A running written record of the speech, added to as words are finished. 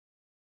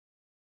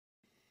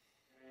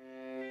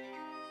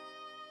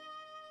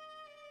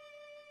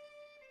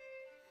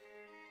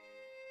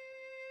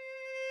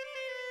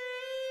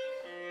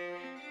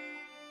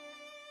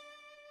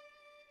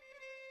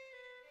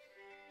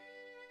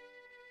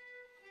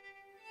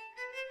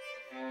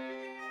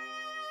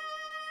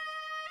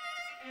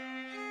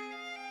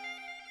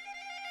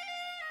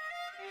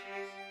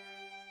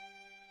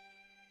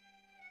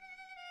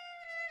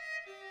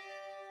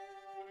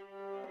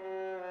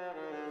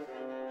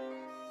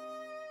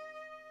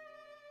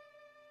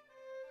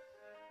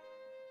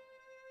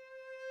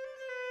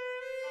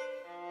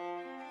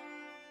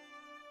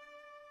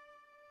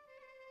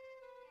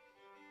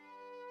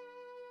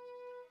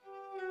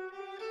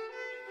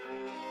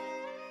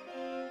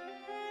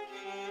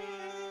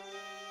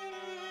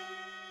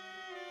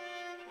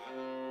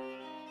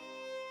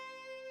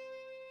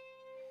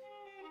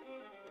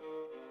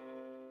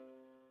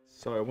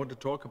So I want to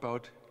talk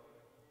about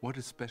what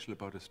is special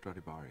about a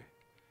Stradivari.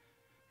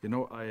 You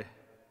know,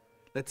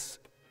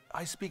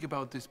 I speak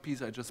about this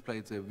piece I just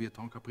played, the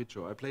Virton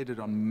Capriccio. I played it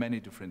on many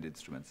different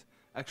instruments.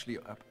 Actually,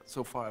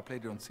 so far I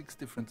played it on 6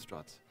 different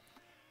Strats.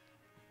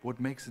 What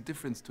makes a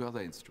difference to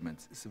other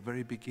instruments is the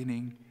very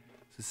beginning,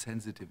 the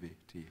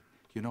sensitivity.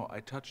 You know, I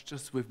touch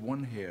just with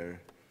one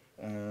hair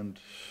and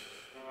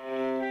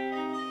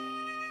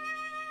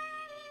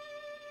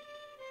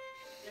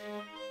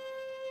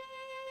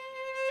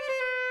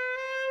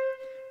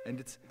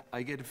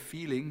I get a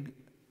feeling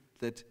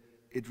that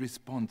it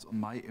responds on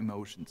my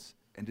emotions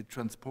and it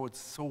transports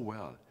so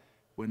well.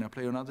 When I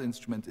play on other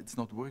instruments, it's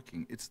not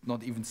working. It's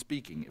not even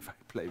speaking if I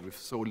play with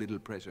so little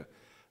pressure.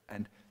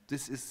 And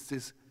this is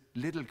this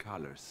little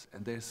colors,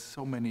 and there's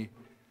so many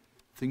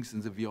things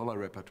in the viola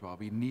repertoire.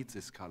 We need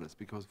these colors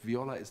because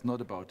viola is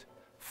not about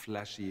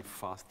flashy,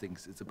 fast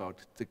things. It's about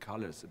the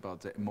colors,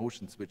 about the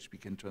emotions which we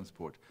can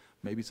transport,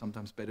 maybe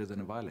sometimes better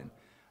than a violin.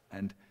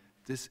 And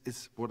this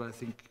is what I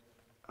think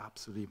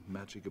absolutely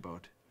magic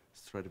about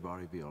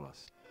Stradivari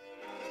violas.